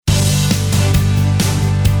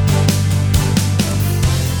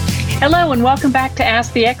Hello and welcome back to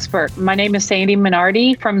Ask the Expert. My name is Sandy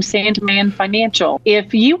Minardi from Sandman Financial.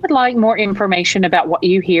 If you would like more information about what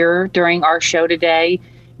you hear during our show today,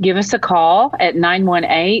 give us a call at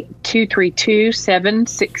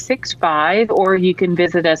 918-232-7665, or you can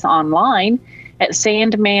visit us online at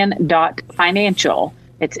sandman.financial.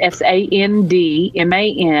 It's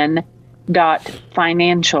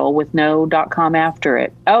SANDMAN.financial with no .com after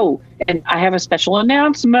it. Oh, and I have a special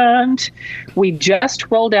announcement. We just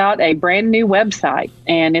rolled out a brand new website,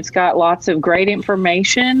 and it's got lots of great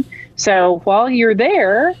information. So while you're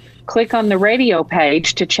there, click on the radio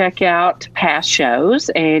page to check out past shows,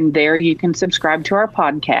 and there you can subscribe to our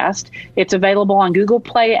podcast. It's available on Google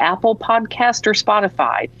Play, Apple Podcast, or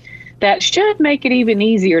Spotify. That should make it even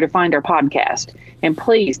easier to find our podcast. And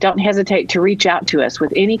please don't hesitate to reach out to us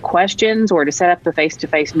with any questions or to set up a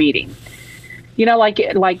face-to-face meeting. You know, like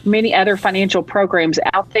many other financial programs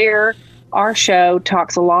out there, our show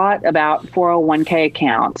talks a lot about 401k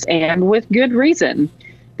accounts, and with good reason.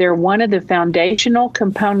 They're one of the foundational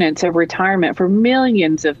components of retirement for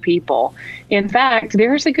millions of people. In fact,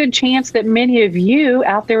 there's a good chance that many of you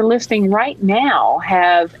out there listening right now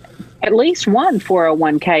have at least one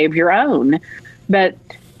 401k of your own. But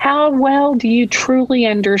how well do you truly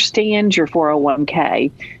understand your 401k?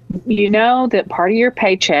 You know that part of your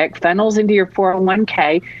paycheck funnels into your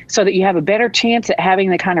 401k so that you have a better chance at having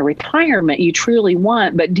the kind of retirement you truly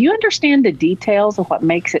want. But do you understand the details of what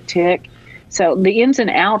makes it tick? So the ins and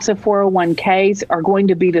outs of 401ks are going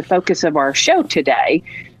to be the focus of our show today.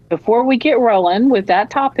 Before we get rolling with that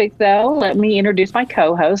topic, though, let me introduce my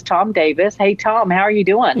co-host, Tom Davis. Hey, Tom, how are you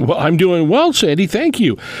doing? Well, I'm doing well, Sandy. Thank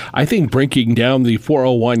you. I think breaking down the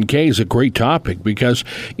 401k is a great topic because,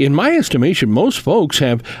 in my estimation, most folks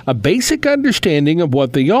have a basic understanding of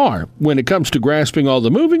what they are. When it comes to grasping all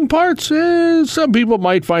the moving parts, some people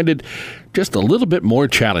might find it just a little bit more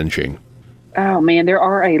challenging. Oh, man, there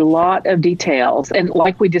are a lot of details. And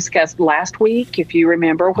like we discussed last week, if you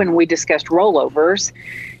remember when we discussed rollovers,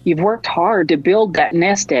 you've worked hard to build that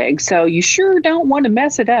nest egg. So you sure don't want to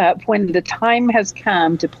mess it up when the time has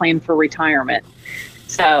come to plan for retirement.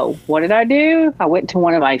 So what did I do? I went to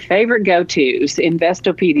one of my favorite go-tos,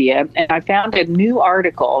 Investopedia, and I found a new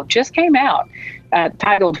article, just came out,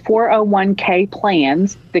 titled 401k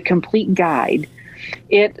Plans, The Complete Guide.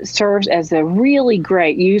 It serves as a really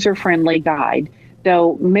great user-friendly guide.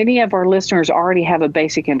 Though many of our listeners already have a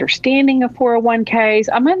basic understanding of 401ks,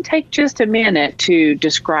 I'm going to take just a minute to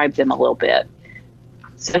describe them a little bit.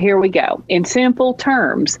 So here we go. In simple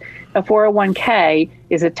terms, a 401k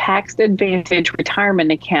is a tax-advantaged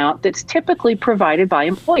retirement account that's typically provided by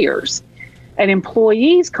employers. An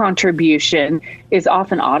employee's contribution is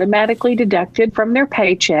often automatically deducted from their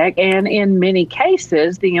paycheck, and in many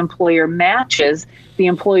cases, the employer matches the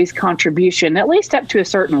employee's contribution at least up to a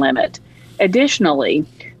certain limit. Additionally,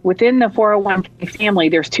 within the 401k family,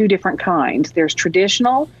 there's two different kinds. There's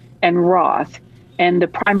traditional and Roth, and the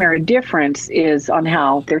primary difference is on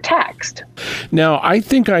how they're taxed. Now, I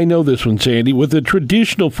think I know this one, Sandy. With the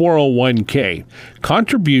traditional 401k,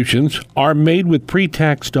 contributions are made with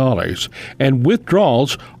pre-tax dollars, and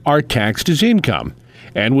withdrawals are taxed as income.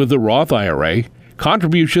 And with the Roth IRA,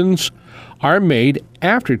 contributions are made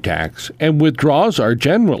after tax, and withdrawals are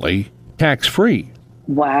generally tax-free.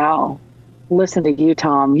 Wow. Listen to you,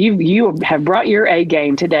 Tom. You have brought your A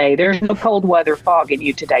game today. There's no cold weather fog in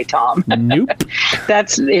you today, Tom. Nope.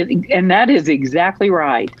 That's it, and that is exactly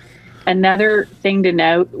right. Another thing to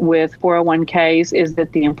note with 401ks is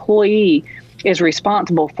that the employee is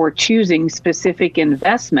responsible for choosing specific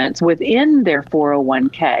investments within their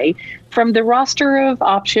 401k from the roster of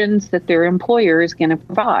options that their employer is going to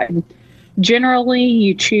provide. Generally,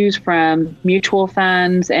 you choose from mutual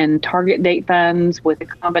funds and target date funds with a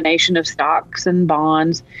combination of stocks and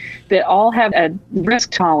bonds that all have a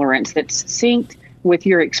risk tolerance that's synced with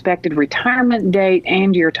your expected retirement date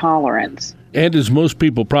and your tolerance. And as most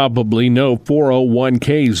people probably know,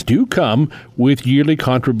 401ks do come with yearly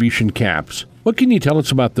contribution caps. What can you tell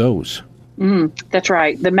us about those? That's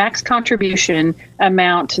right. The max contribution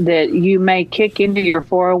amount that you may kick into your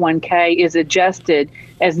 401k is adjusted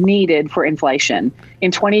as needed for inflation. In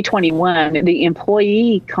 2021, the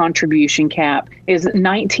employee contribution cap is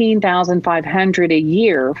 $19,500 a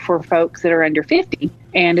year for folks that are under 50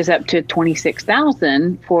 and is up to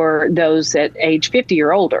 $26,000 for those at age 50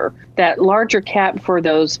 or older. That larger cap for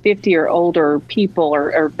those 50 or older people,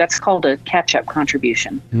 or that's called a catch-up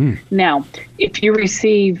contribution. Now, if you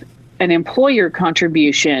receive an employer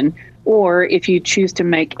contribution, or if you choose to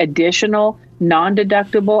make additional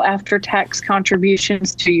non-deductible after-tax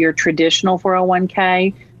contributions to your traditional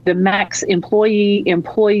 401k, The max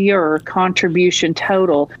employer contribution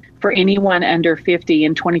total for anyone under 50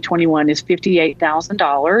 in 2021 is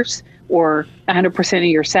 $58,000 or 100% of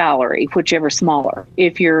your salary, whichever smaller.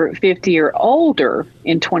 If you're 50 or older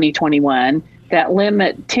in 2021, that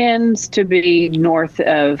limit tends to be north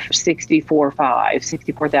of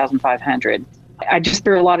 64,500. I just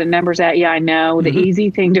threw a lot of numbers at you. I know the easy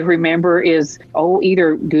thing to remember is,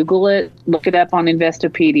 either Google it, look it up on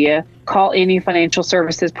Investopedia, call any financial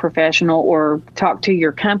services professional, or talk to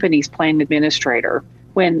your company's plan administrator.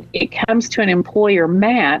 When it comes to an employer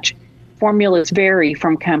match, formulas vary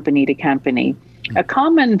from company to company. A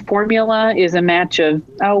common formula is a match of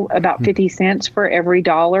about 50 cents for every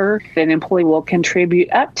dollar that an employee will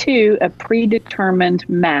contribute up to a predetermined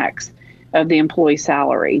max of the employee's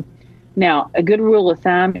salary. Now, a good rule of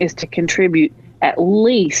thumb is to contribute at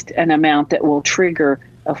least an amount that will trigger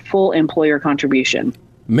a full employer contribution.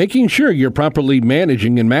 Making sure you're properly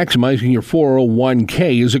managing and maximizing your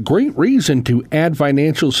 401k is a great reason to add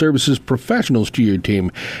financial services professionals to your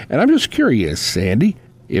team. And I'm just curious, Sandy,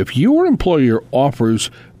 if your employer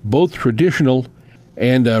offers both traditional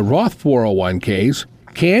and Roth 401ks,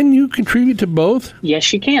 can you contribute to both?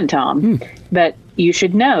 Yes, you can, Tom. But you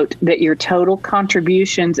should note that your total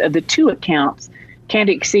contributions of the two accounts can't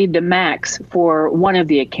exceed the max for one of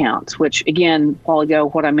the accounts, which, again, a while ago,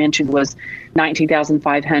 what I mentioned was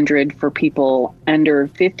 $19,500 for people under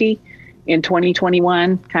 50 in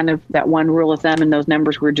 2021, kind of that one rule of thumb in those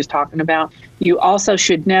numbers we were just talking about. You also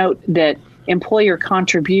should note that employer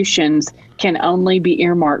contributions can only be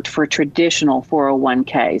earmarked for traditional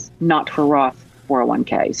 401ks, not for Roth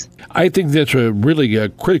 401ks. I think that's a really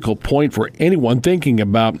critical point for anyone thinking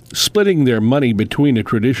about splitting their money between a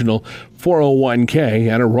traditional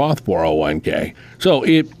 401k and a Roth 401k. So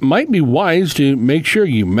it might be wise to make sure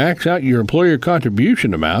you max out your employer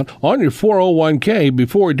contribution amount on your 401k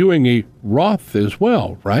before doing a Roth as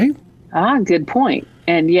well, right? Good point.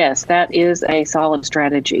 And yes, that is a solid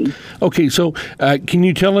strategy. Okay, so can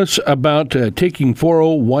you tell us about taking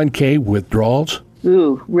 401k withdrawals?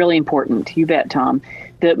 Ooh, really important. You bet, Tom.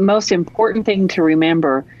 The most important thing to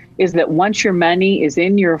remember is that once your money is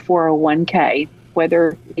in your 401k,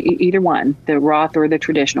 whether either one, the Roth or the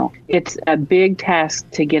traditional, it's a big task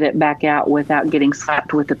to get it back out without getting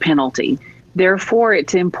slapped with a penalty. Therefore,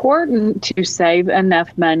 it's important to save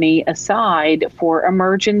enough money aside for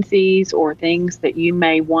emergencies or things that you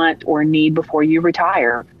may want or need before you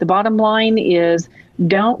retire. The bottom line is,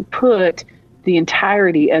 don't put the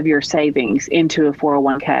entirety of your savings into a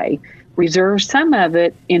 401k. Reserve some of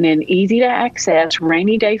it in an easy-to-access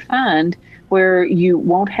rainy day fund where you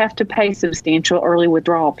won't have to pay substantial early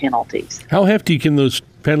withdrawal penalties. How hefty can those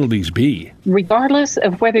penalties be? Regardless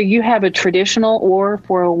of whether you have a traditional or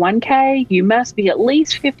 401k, you must be at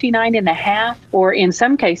least 59 and a half, or in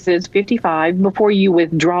some cases 55, before you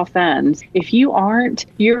withdraw funds. If you aren't,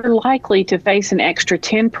 you're likely to face an extra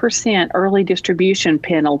 10% early distribution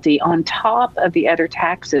penalty on top of the other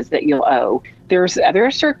taxes that you'll owe. There's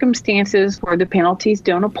other circumstances where the penalties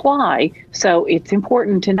don't apply, so it's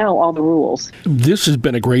important to know all the rules. This has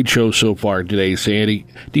been a great show so far today, Sandy.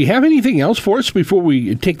 Do you have anything else for us before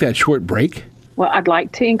we take that short break? Well, I'd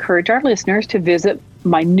like to encourage our listeners to visit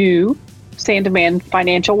my new Sandeman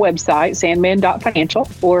Financial website, sandman.financial,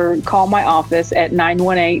 or call my office at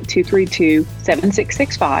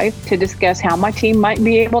 918-232-7665 to discuss how my team might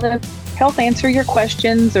be able to help answer your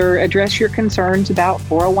questions or address your concerns about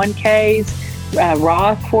 401ks,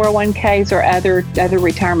 Roth 401ks, or other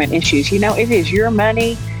retirement issues. You know, it is your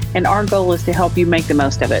money, and our goal is to help you make the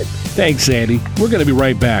most of it. Thanks, Sandy. We're going to be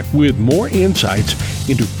right back with more insights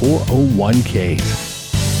into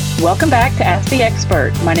 401ks. Welcome back to Ask the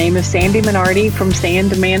Expert. My name is Sandy Minardi from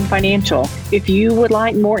Sandeman Financial. If you would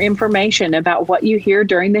like more information about what you hear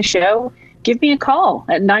during the show, give me a call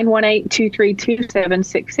at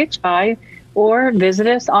 918-232-7665 or visit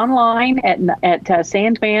us online at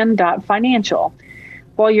sandman.financial.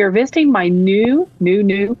 While you're visiting my new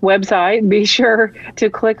website, be sure to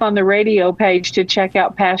click on the radio page to check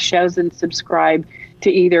out past shows and subscribe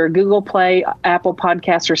to either Google Play, Apple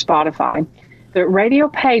Podcasts, or Spotify. The radio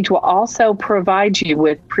page will also provide you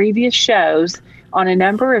with previous shows on a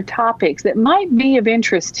number of topics that might be of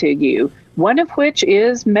interest to you, one of which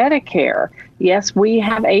is Medicare. Yes, we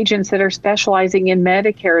have agents that are specializing in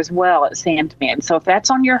Medicare as well at Sandman. So if that's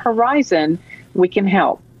on your horizon, we can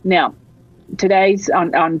help. Now,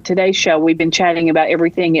 on today's show, we've been chatting about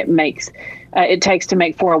everything it takes to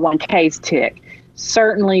make 401ks tick.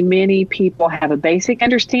 Certainly, many people have a basic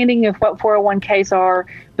understanding of what 401ks are,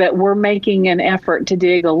 but we're making an effort to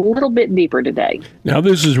dig a little bit deeper today. Now,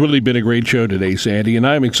 this has really been a great show today, Sandy, and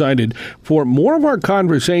I'm excited for more of our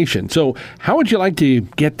conversation. So how would you like to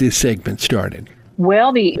get this segment started?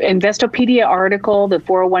 Well, the Investopedia article, the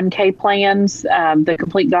 401k plans, the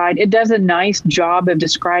complete guide, it does a nice job of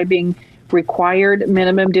describing required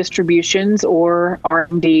minimum distributions, or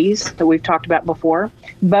RMDs, that we've talked about before.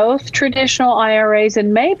 Both traditional IRAs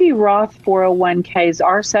and maybe Roth 401ks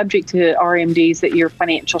are subject to RMDs that your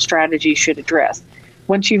financial strategy should address.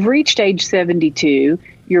 Once you've reached age 72,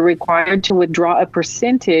 you're required to withdraw a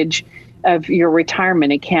percentage of your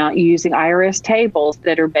retirement account using IRS tables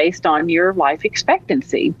that are based on your life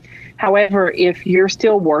expectancy. However, if you're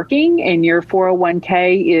still working and your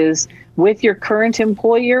 401k is with your current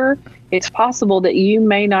employer, it's possible that you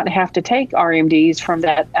may not have to take RMDs from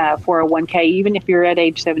that 401k, even if you're at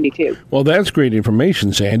age 72. Well, that's great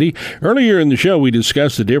information, Sandy. Earlier in the show, we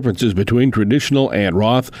discussed the differences between traditional and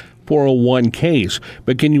Roth 401ks.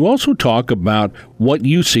 But can you also talk about what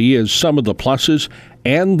you see as some of the pluses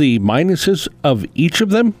and the minuses of each of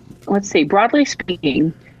them? Let's see. Broadly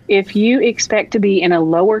speaking, if you expect to be in a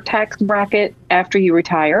lower tax bracket after you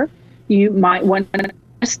retire, you might want to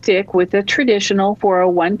stick with a traditional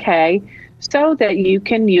 401k so that you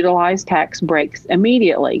can utilize tax breaks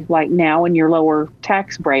immediately, like now in your lower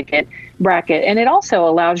tax bracket. And it also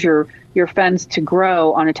allows your funds to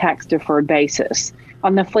grow on a tax-deferred basis.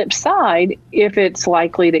 On the flip side, if it's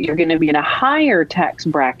likely that you're going to be in a higher tax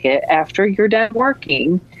bracket after you're done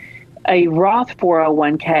working, a Roth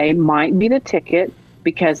 401k might be the ticket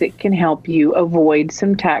because it can help you avoid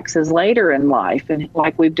some taxes later in life. And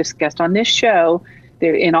like we've discussed on this show,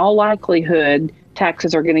 in all likelihood,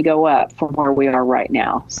 taxes are going to go up from where we are right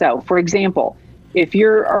now. So, for example, if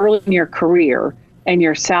you're early in your career and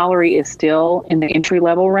your salary is still in the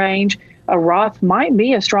entry-level range, a Roth might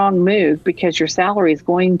be a strong move because your salary is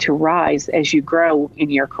going to rise as you grow in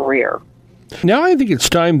your career. Now I think it's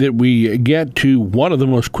time that we get to one of the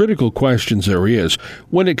most critical questions there is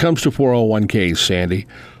when it comes to 401ks, Sandy.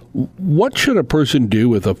 What should a person do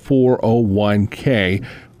with a 401k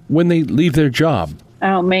when they leave their job?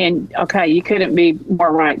 Oh, man. Okay. You couldn't be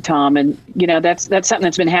more right, Tom. And, that's something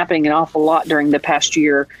that's been happening an awful lot during the past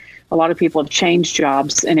year. A lot of people have changed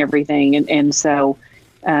jobs and everything. And so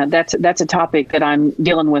that's a topic that I'm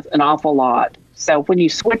dealing with an awful lot. So when you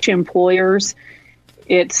switch employers,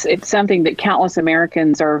 it's something that countless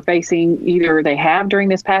Americans are facing. Either they have during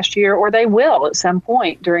this past year or they will at some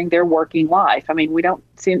point during their working life. I mean, we don't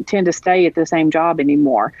tend to stay at the same job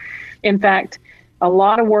anymore. In fact, a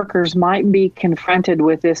lot of workers might be confronted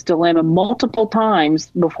with this dilemma multiple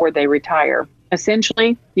times before they retire.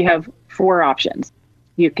 Essentially, you have four options.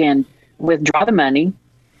 You can withdraw the money,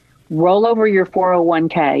 roll over your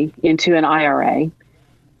 401k into an IRA,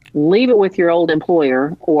 leave it with your old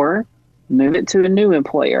employer, or move it to a new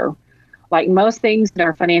employer. Like most things in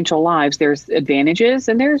our financial lives, there's advantages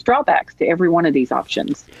and there's drawbacks to every one of these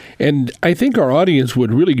options. And I think our audience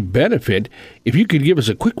would really benefit if you could give us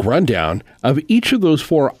a quick rundown of each of those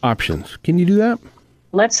four options. Can you do that?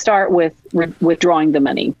 Let's start with withdrawing the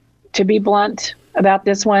money. To be blunt about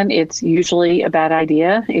this one, it's usually a bad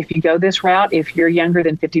idea if you go this route, if you're younger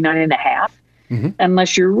than 59 and a half,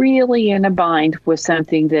 unless you're really in a bind with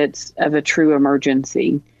something that's of a true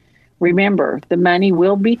emergency. Remember, the money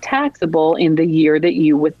will be taxable in the year that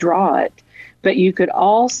you withdraw it, but you could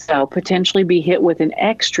also potentially be hit with an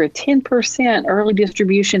extra 10% early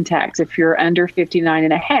distribution tax if you're under 59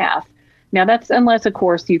 and a half. Now, that's unless, of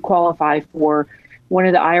course, you qualify for one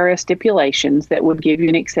of the IRS stipulations that would give you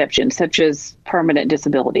an exception, such as permanent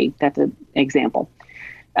disability. That's an example.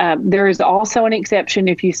 There is also an exception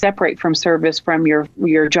if you separate from service from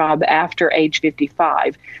your job after age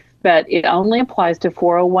 55. But it only applies to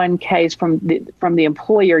 401ks from the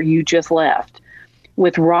employer you just left.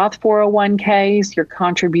 With Roth 401ks, your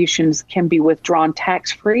contributions can be withdrawn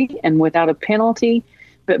tax-free and without a penalty,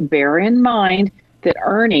 but bear in mind that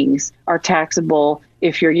earnings are taxable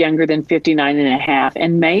if you're younger than 59 and a half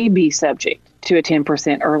and may be subject to a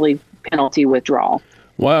 10% early penalty withdrawal.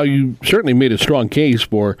 Wow, you certainly made a strong case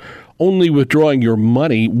for only withdrawing your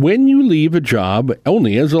money when you leave a job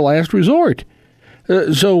only as a last resort.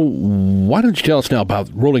 So why don't you tell us now about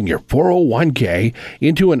rolling your 401k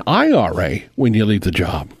into an IRA when you leave the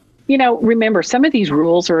job? Remember, some of these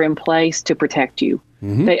rules are in place to protect you.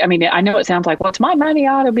 I know it sounds like, well, it's my money.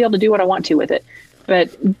 I ought to be able to do what I want to with it.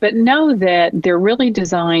 But know that they're really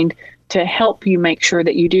designed to help you make sure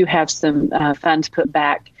that you do have some funds put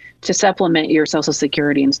back to supplement your Social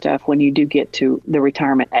Security and stuff when you do get to the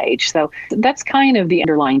retirement age. So that's kind of the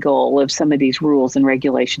underlying goal of some of these rules and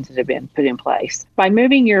regulations that have been put in place. By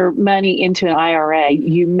moving your money into an IRA,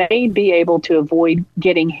 you may be able to avoid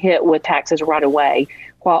getting hit with taxes right away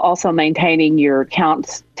while also maintaining your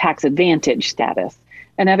account's tax advantage status.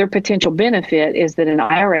 Another potential benefit is that an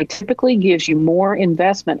IRA typically gives you more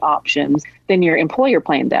investment options than your employer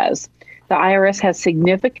plan does. The IRS has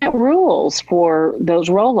significant rules for those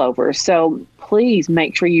rollovers, so please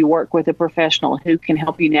make sure you work with a professional who can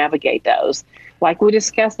help you navigate those. Like we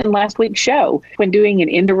discussed in last week's show, when doing an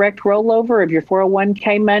indirect rollover of your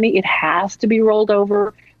 401k money, it has to be rolled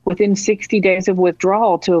over within 60 days of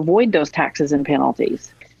withdrawal to avoid those taxes and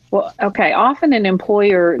penalties. Well, okay, often an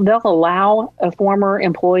employer, they'll allow a former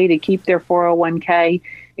employee to keep their 401k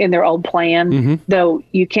in their old plan, though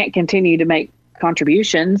you can't continue to make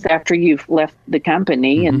contributions after you've left the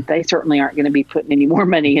company, and they certainly aren't going to be putting any more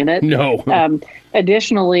money in it. No.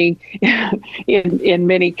 Additionally, in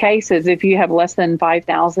many cases, if you have less than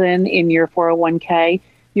 $5,000 in your 401k,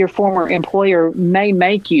 your former employer may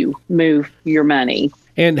make you move your money.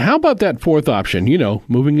 And how about that fourth option,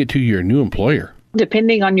 moving it to your new employer?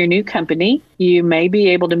 Depending on your new company, you may be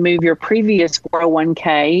able to move your previous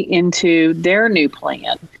 401k into their new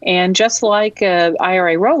plan. And just like a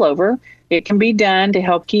IRA rollover, it can be done to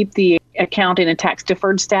help keep the account in a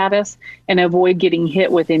tax-deferred status and avoid getting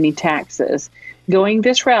hit with any taxes. Going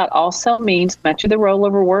this route also means much of the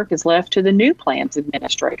rollover work is left to the new plan's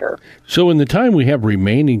administrator. So in the time we have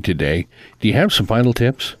remaining today, do you have some final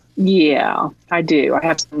tips? Yeah, I do. I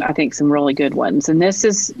have some really good ones. And this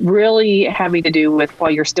is really having to do with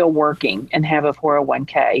while you're still working and have a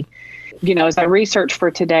 401k. As I researched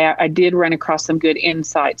for today, I did run across some good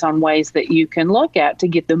insights on ways that you can look at to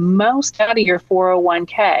get the most out of your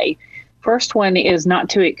 401k. First one is not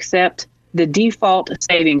to accept the default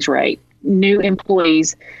savings rate. New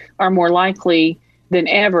employees are more likely than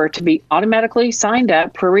ever to be automatically signed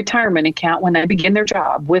up for a retirement account when they begin their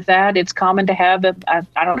job. With that, it's common to have a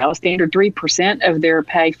standard 3% of their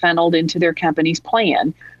pay funneled into their company's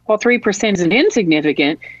plan. While 3% isn't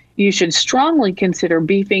insignificant, you should strongly consider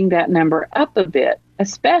beefing that number up a bit,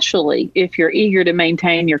 especially if you're eager to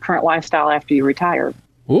maintain your current lifestyle after you retire.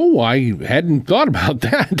 Oh, I hadn't thought about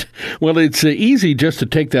that. Well, it's easy just to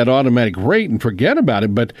take that automatic rate and forget about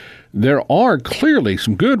it, but there are clearly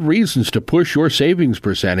some good reasons to push your savings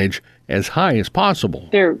percentage as high as possible.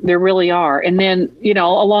 There really are. And then,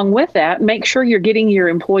 along with that, make sure you're getting your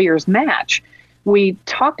employer's match. We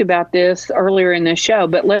talked about this earlier in the show,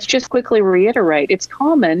 but let's just quickly reiterate. It's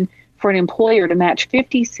common for an employer to match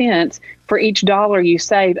 50 cents for each dollar you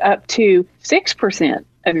save up to 6%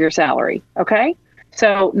 of your salary, okay?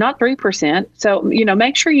 So not 3%. So,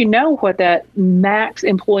 make sure you know what that max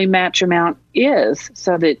employee match amount is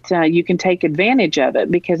so that you can take advantage of it.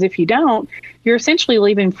 Because if you don't, you're essentially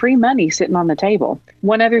leaving free money sitting on the table.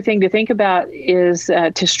 One other thing to think about is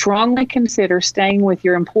to strongly consider staying with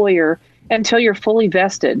your employer until you're fully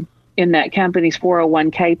vested in that company's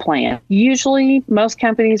 401k plan. Usually, most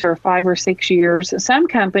companies are 5 or 6 years. Some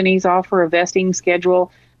companies offer a vesting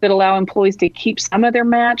schedule that allow employees to keep some of their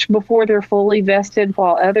match before they're fully vested,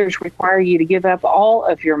 while others require you to give up all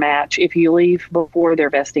of your match if you leave before their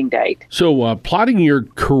vesting date. So plotting your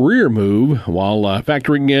career move while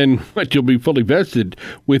factoring in that you'll be fully vested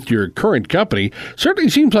with your current company certainly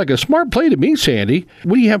seems like a smart play to me, Sandy.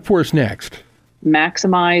 What do you have for us next?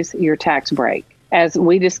 Maximize your tax break. As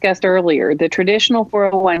we discussed earlier, the traditional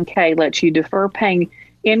 401k lets you defer paying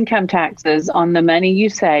income taxes on the money you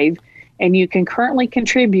save, and you can currently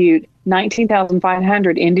contribute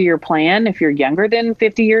 $19,500 into your plan if you're younger than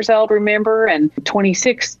 50 years old, remember, and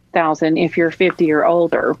 $26,000 if you're 50 or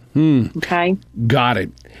older. Okay? Got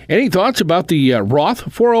it. Any thoughts about the Roth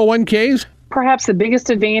 401ks? Perhaps the biggest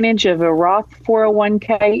advantage of a Roth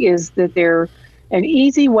 401k is that they're an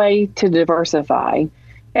easy way to diversify.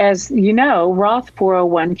 As you know, Roth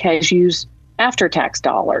 401ks use after-tax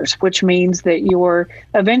dollars, which means that your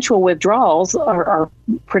eventual withdrawals are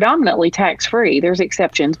predominantly tax-free. There's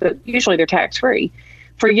exceptions, but usually they're tax-free.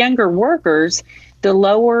 For younger workers, the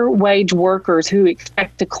lower wage workers who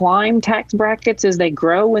expect to climb tax brackets as they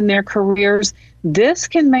grow in their careers, this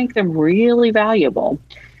can make them really valuable.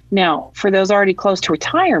 Now, for those already close to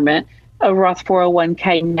retirement, a Roth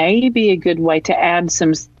 401k may be a good way to add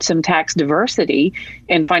some tax diversity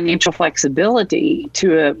and financial flexibility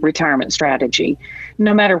to a retirement strategy.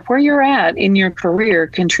 No matter where you're at in your career,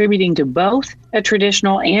 contributing to both a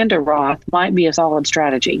traditional and a Roth might be a solid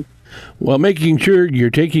strategy. Well, making sure you're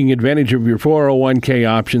taking advantage of your 401k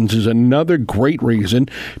options is another great reason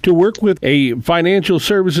to work with a financial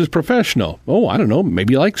services professional. Oh, I don't know,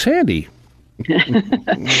 maybe like Sandy.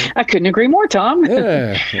 I couldn't agree more, Tom.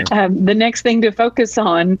 Yeah. The next thing to focus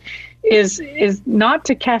on is not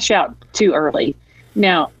to cash out too early.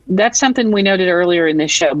 Now, that's something we noted earlier in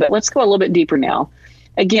this show, but let's go a little bit deeper now.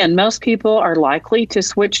 Again, most people are likely to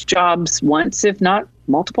switch jobs once, if not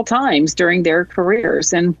multiple times during their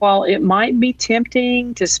careers. And while it might be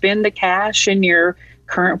tempting to spend the cash in your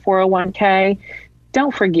current 401k,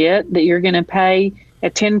 don't forget that you're going to pay a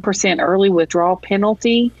 10% early withdrawal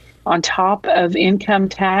penalty on top of income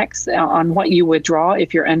tax on what you withdraw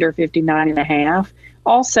if you're under 59 and a half.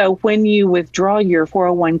 Also, when you withdraw your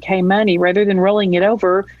 401k money, rather than rolling it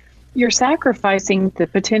over, you're sacrificing the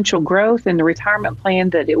potential growth and the retirement plan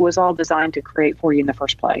that it was all designed to create for you in the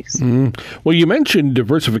first place. Well, you mentioned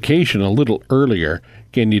diversification a little earlier.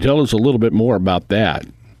 Can you tell us a little bit more about that?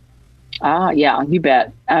 Yeah, you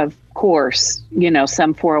bet. Of course,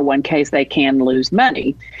 some 401ks, they can lose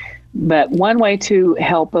money. But one way to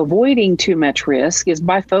help avoiding too much risk is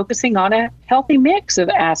by focusing on a healthy mix of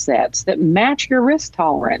assets that match your risk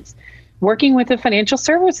tolerance. Working with a financial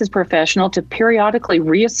services professional to periodically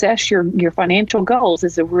reassess your financial goals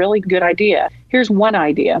is a really good idea. Here's one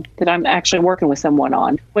idea that I'm actually working with someone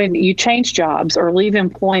on. When you change jobs or leave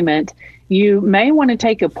employment, you may want to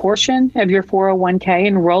take a portion of your 401k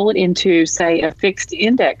and roll it into, say, a fixed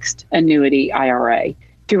indexed annuity IRA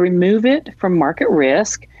to remove it from market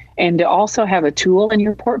risk, and to also have a tool in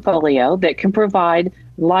your portfolio that can provide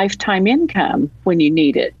lifetime income when you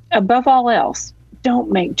need it. Above all else,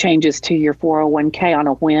 don't make changes to your 401k on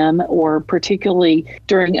a whim or particularly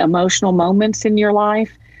during emotional moments in your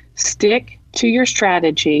life. Stick to your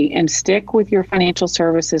strategy and stick with your financial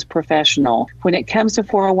services professional. When it comes to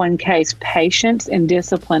 401ks, patience and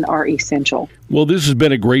discipline are essential. Well, this has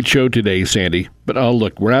been a great show today, Sandy. But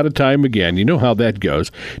look, we're out of time again. You know how that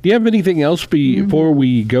goes. Do you have anything else before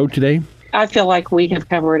we go today? I feel like we have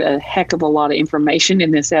covered a heck of a lot of information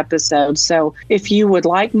in this episode. So if you would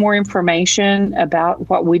like more information about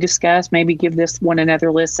what we discussed, maybe give this one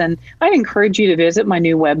another listen, I'd encourage you to visit my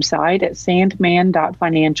new website at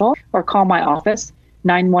sandman.financial or call my office,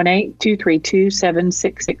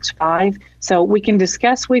 918-232-7665. So we can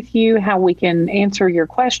discuss with you how we can answer your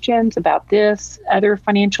questions about this, other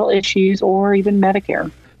financial issues, or even Medicare.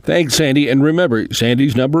 Thanks, Sandy. And remember,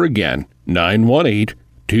 Sandy's number again,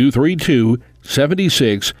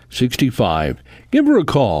 918-232-7665. Give her a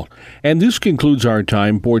call. And this concludes our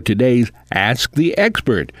time for today's Ask the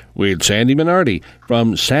Expert with Sandy Minardi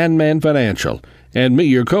from Sandman Financial. And me,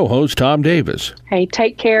 your co-host, Tom Davis. Hey,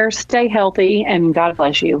 take care, stay healthy, and God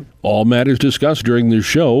bless you. All matters discussed during this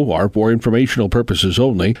show are for informational purposes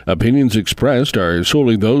only. Opinions expressed are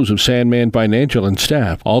solely those of Sandman Financial and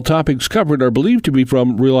staff. All topics covered are believed to be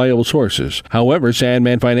from reliable sources. However,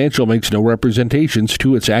 Sandman Financial makes no representations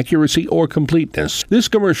to its accuracy or completeness. This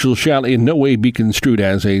commercial shall in no way be construed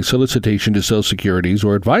as a solicitation to sell securities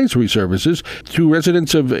or advisory services to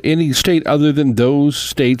residents of any state other than those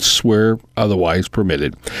states where otherwise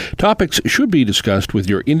permitted. Topics should be discussed with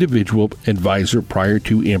your individual advisor prior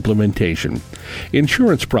to implementation.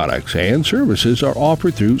 Insurance products and services are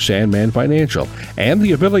offered through Sandman Financial and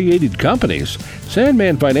the affiliated companies.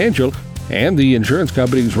 Sandman Financial and the insurance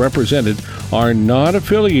companies represented are not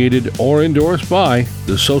affiliated or endorsed by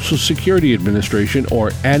the Social Security Administration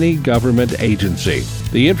or any government agency.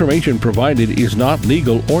 The information provided is not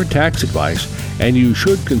legal or tax advice, and you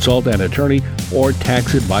should consult an attorney or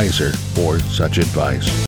tax advisor for such advice.